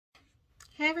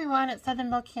Hey everyone, it's Southern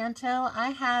Belle Canto.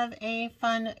 I have a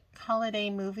fun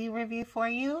holiday movie review for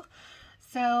you.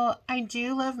 So I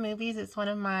do love movies. It's one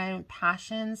of my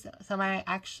passions. So my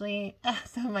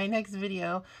next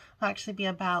video will actually be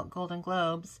about Golden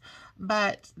Globes.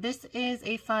 But this is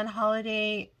a fun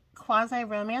holiday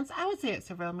quasi-romance. I would say it's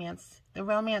a romance. The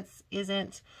romance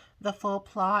isn't the full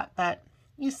plot, but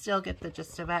you still get the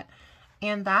gist of it.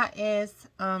 And that is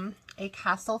A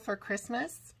Castle for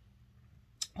Christmas.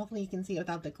 Hopefully you can see it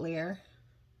without the glare.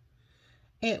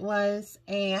 It was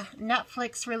a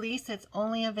Netflix release. It's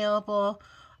only available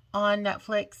on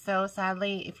Netflix. So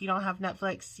sadly, if you don't have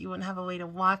Netflix, you wouldn't have a way to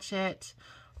watch it.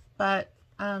 But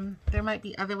there might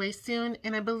be other ways soon.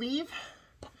 And I believe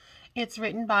it's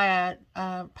written by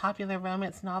a popular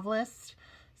romance novelist.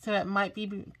 So it might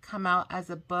come out as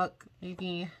a book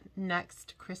maybe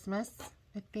next Christmas.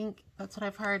 I think that's what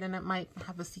I've heard. And it might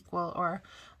have a sequel or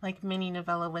like mini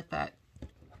novella with it.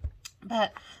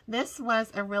 But this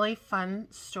was a really fun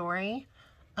story.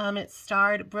 It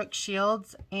starred Brooke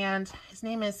Shields, and his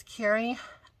name is Cary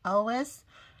Elwes.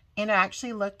 And I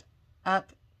actually looked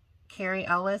up Cary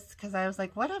Elwes because I was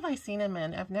like, what have I seen him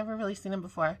in? I've never really seen him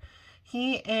before.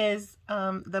 He is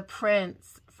the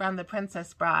prince from The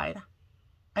Princess Bride.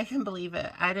 I couldn't believe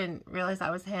it. I didn't realize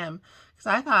that was him. Because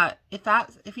I thought,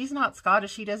 if he's not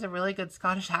Scottish, he does a really good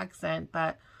Scottish accent.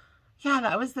 But yeah,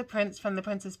 that was the prince from The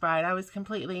Princess Bride. I was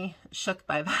completely shook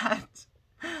by that.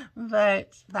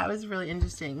 But that was really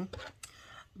interesting.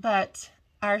 But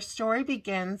our story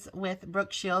begins with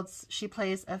Brooke Shields. She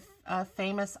plays a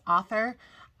famous author,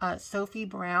 Sophie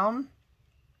Brown.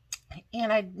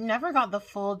 And I never got the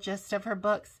full gist of her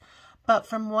books. But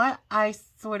from what I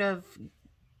sort of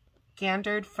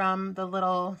gathered from the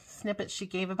little snippets she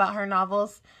gave about her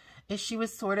novels, is she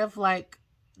was sort of like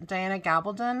Diana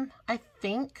Gabaldon, I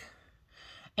think.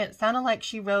 It sounded like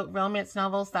she wrote romance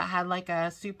novels that had like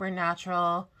a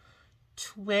supernatural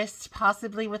twist,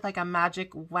 possibly with like a magic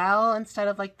well instead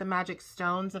of like the magic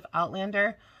stones of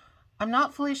Outlander. I'm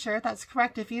not fully sure if that's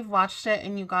correct. If you've watched it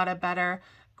and you got a better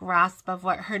grasp of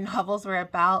what her novels were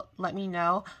about, let me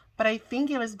know. But I think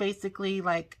it was basically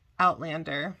like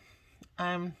Outlander.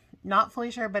 I'm not fully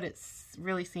sure, but it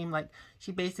really seemed like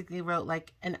she basically wrote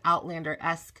like an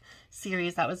Outlander-esque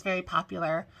series that was very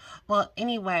popular. Well,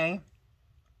 anyway,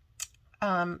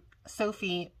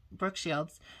 Sophie, Brooke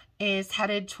Shields, is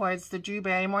headed towards the Drew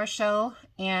Barrymore show,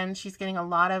 and she's getting a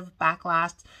lot of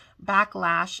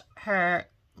backlash. Her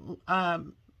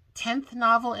 10th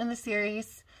novel in the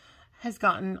series has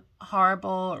gotten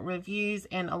horrible reviews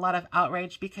and a lot of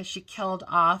outrage because she killed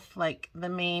off like the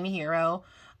main hero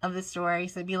of the story.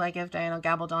 So it'd be like if Diana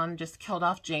Gabaldon just killed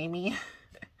off Jamie.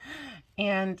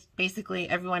 And basically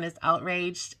everyone is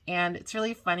outraged, and it's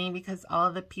really funny because all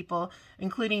of the people,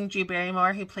 including Drew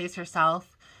Barrymore, who plays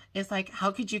herself, is like, how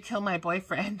could you kill my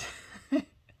boyfriend?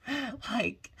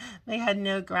 Like, they had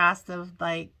no grasp of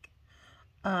like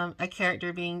a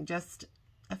character being just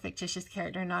a fictitious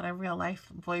character, not a real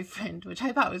life boyfriend, which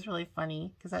I thought was really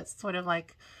funny because that's sort of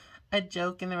like a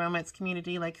joke in the romance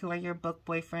community, like who are your book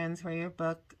boyfriends, who are your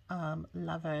book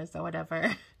lovers or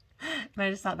whatever. And I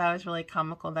just thought that was really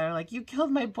comical. They were like, you killed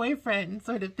my boyfriend,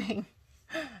 sort of thing.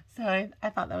 So I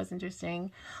thought that was interesting.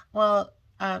 Well,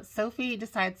 Sophie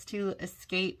decides to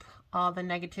escape all the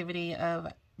negativity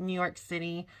of New York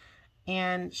City,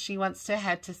 and she wants to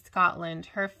head to Scotland.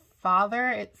 Her father,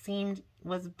 it seemed,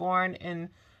 was born and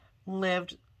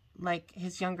lived like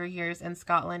his younger years in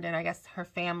Scotland, and I guess her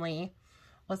family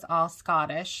was all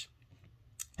Scottish.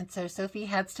 And so Sophie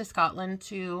heads to Scotland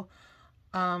to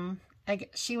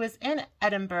she was in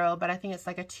Edinburgh, but I think it's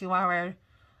like a 2-hour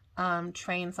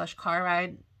train/car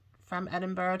ride from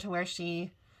Edinburgh to where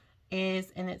she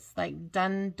is, and it's like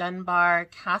Dunbar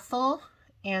Castle.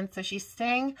 And so she's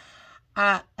staying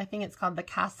at, I think it's called the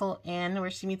Castle Inn,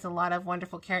 where she meets a lot of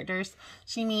wonderful characters.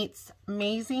 She meets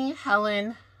Maisie,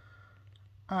 Helen,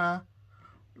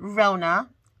 Rona,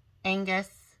 Angus,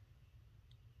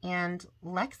 and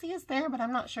Lexi is there, but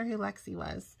I'm not sure who Lexi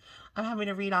was. I'm having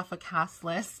to read off a cast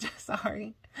list.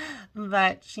 Sorry.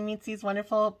 But she meets these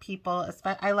wonderful people.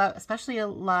 Especially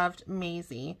loved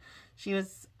Maisie. She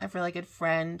was a really good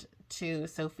friend to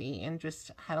Sophie and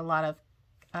just had a lot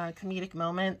of comedic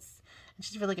moments. And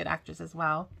she's a really good actress as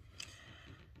well.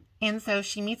 And so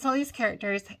she meets all these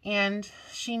characters, and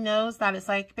she knows that it's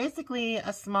like basically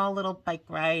a small little bike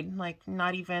ride, like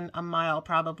not even a mile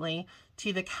probably,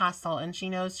 to the castle. And she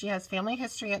knows she has family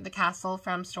history at the castle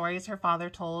from stories her father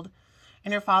told.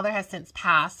 And her father has since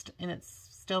passed, and it's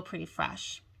still pretty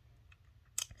fresh.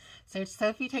 So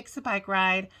Sophie takes a bike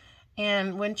ride,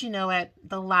 and wouldn't you know it,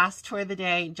 the last tour of the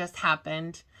day just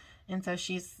happened. And so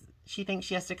she thinks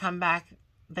she has to come back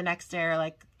the next day, or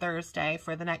like Thursday,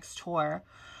 for the next tour.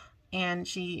 And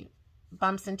she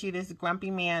bumps into this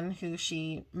grumpy man who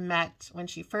she met when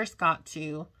she first got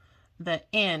to the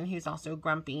inn, who's also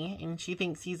grumpy, and she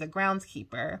thinks he's a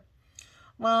groundskeeper.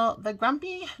 Well, the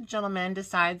grumpy gentleman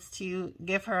decides to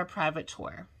give her a private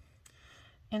tour.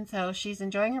 And so she's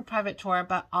enjoying her private tour,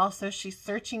 but also she's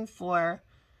searching for,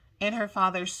 in her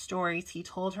father's stories, he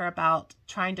told her about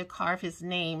trying to carve his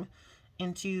name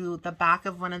into the back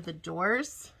of one of the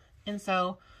doors. And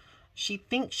so she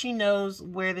thinks she knows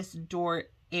where this door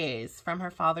is from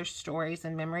her father's stories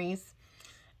and memories.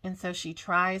 And so she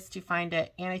tries to find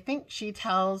it. And I think she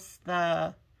tells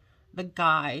the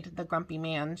guide, the grumpy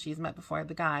man she's met before,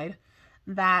 the guide,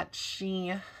 that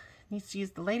she needs to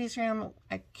use the ladies' room.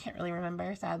 I can't really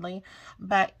remember, sadly.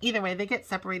 But either way, they get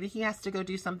separated. He has to go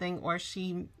do something, or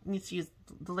she needs to use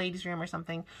the ladies' room or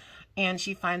something. And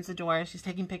she finds the door. She's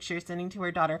taking pictures, sending to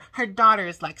her daughter. Her daughter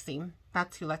is Lexi.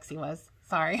 That's who Lexi was.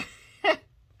 Sorry.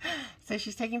 So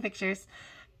she's taking pictures.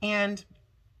 And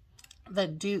the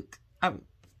Duke,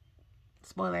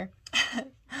 spoiler,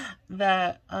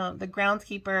 the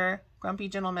groundskeeper, grumpy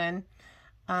gentleman,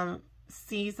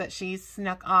 sees that she's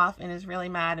snuck off and is really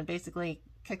mad and basically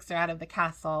kicks her out of the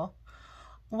castle.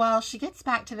 Well, she gets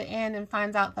back to the inn and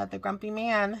finds out that the grumpy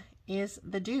man is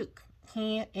the Duke.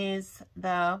 He is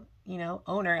the,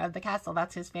 owner of the castle.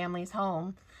 That's his family's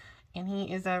home. And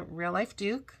he is a real life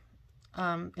Duke,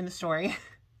 in the story.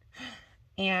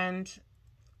 And,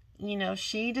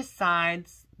 she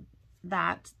decides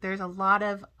that there's a lot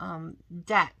of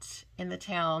debt in the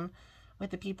town with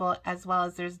the people, as well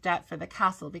as there's debt for the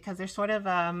castle, because they're sort of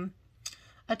a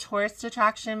tourist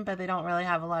attraction, but they don't really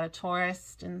have a lot of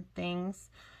tourists and things.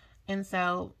 And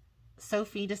so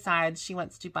Sophie decides she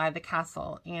wants to buy the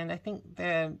castle, and I think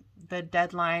the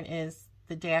deadline is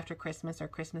the day after Christmas, or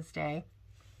Christmas Day.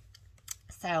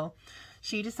 So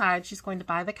she decides she's going to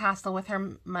buy the castle with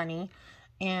her money,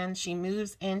 and she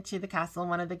moves into the castle,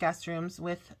 one of the guest rooms,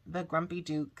 with the grumpy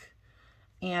Duke.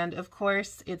 And of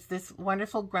course, it's this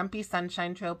wonderful grumpy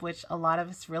sunshine trope, which a lot of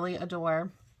us really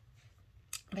adore.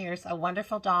 There's a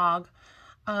wonderful dog.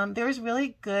 There was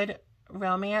really good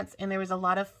romance, and there was a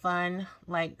lot of fun,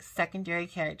 like, secondary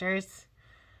characters.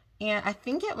 And I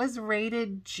think it was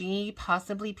rated G,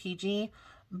 possibly PG.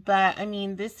 But, I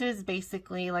mean, this is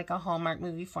basically like a Hallmark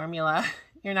movie formula.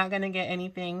 You're not going to get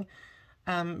anything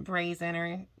brazen,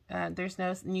 or there's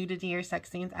no nudity or sex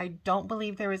scenes. I don't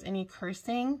believe there was any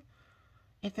cursing.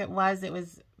 If it was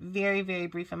very, very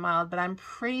brief and mild, but I'm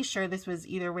pretty sure this was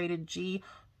either rated G,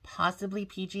 possibly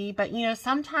PG. But,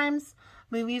 sometimes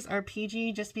movies are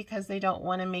PG just because they don't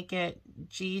want to make it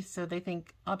G, so they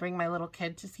think, I'll bring my little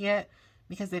kid to see it,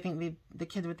 because they think the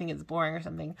kids would think it's boring or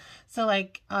something. So,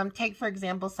 like, take, for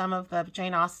example, some of the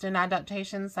Jane Austen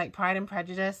adaptations, like Pride and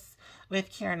Prejudice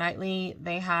with Keira Knightley.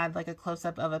 They had, like, a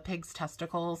close-up of a pig's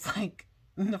testicles, like,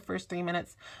 in the first 3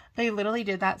 minutes. They literally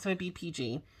did that, so it'd be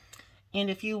PG. And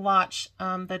if you watch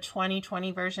the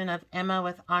 2020 version of Emma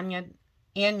with Anya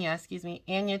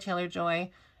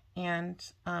Taylor-Joy,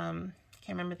 and I can't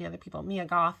remember the other people, Mia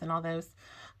Goth and all those,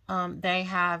 they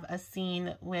have a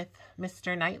scene with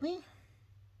Mr. Knightley,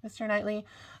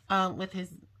 with his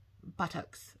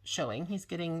buttocks showing. He's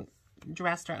getting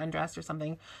dressed or undressed or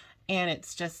something, and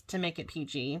it's just to make it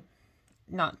PG,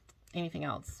 not anything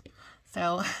else.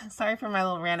 So, sorry for my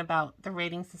little rant about the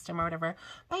rating system or whatever.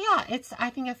 But yeah, it's, I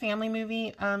think, a family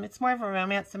movie. It's more of a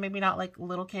romance, so maybe not like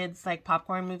little kids, like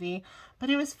popcorn movie. But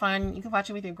it was fun. You can watch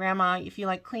it with your grandma. If you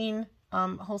like clean,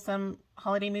 wholesome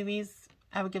holiday movies,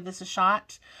 I would give this a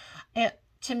shot. It,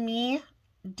 to me,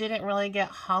 didn't really get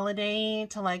holiday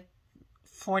to like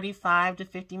 45 to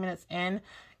 50 minutes in.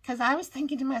 Because I was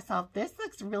thinking to myself, this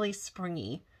looks really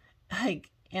springy.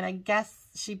 Like, and I guess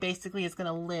she basically is going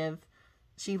to live.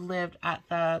 She lived at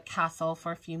the castle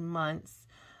for a few months,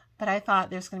 but I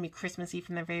thought there's going to be Christmassy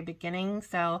from the very beginning.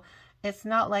 So it's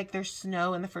not like there's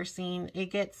snow in the first scene. It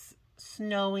gets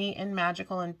snowy and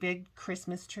magical and big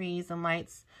Christmas trees and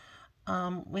lights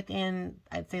within,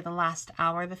 I'd say, the last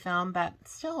hour of the film, but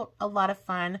still a lot of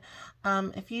fun.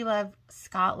 If you love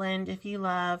Scotland, if you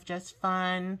love just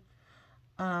fun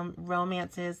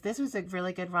romances, this was a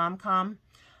really good rom-com.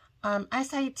 I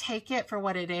say take it for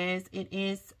what it is. It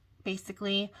is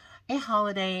basically a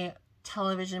holiday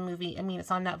television movie. I mean,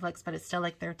 it's on Netflix, but it's still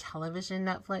like their television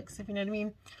Netflix, if you know what I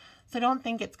mean. So don't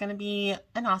think it's going to be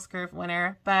an Oscar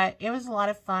winner, but it was a lot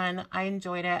of fun. I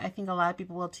enjoyed it. I think a lot of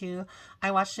people will too.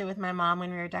 I watched it with my mom when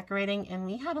we were decorating, and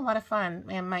we had a lot of fun.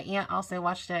 And my aunt also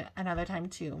watched it another time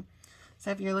too.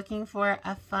 So if you're looking for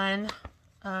a fun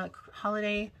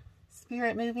holiday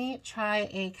spirit movie, try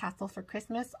A Castle for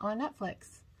Christmas on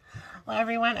Netflix. Well,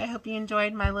 everyone, I hope you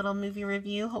enjoyed my little movie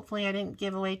review. Hopefully I didn't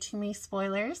give away too many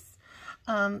spoilers.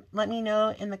 Let me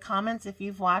know in the comments if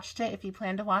you've watched it, if you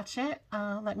plan to watch it.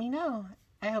 Let me know.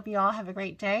 I hope you all have a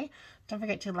great day. Don't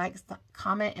forget to like,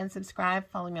 comment, and subscribe.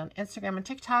 Follow me on Instagram and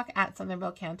TikTok at Southern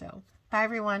Belle Canto. Bye,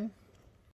 everyone.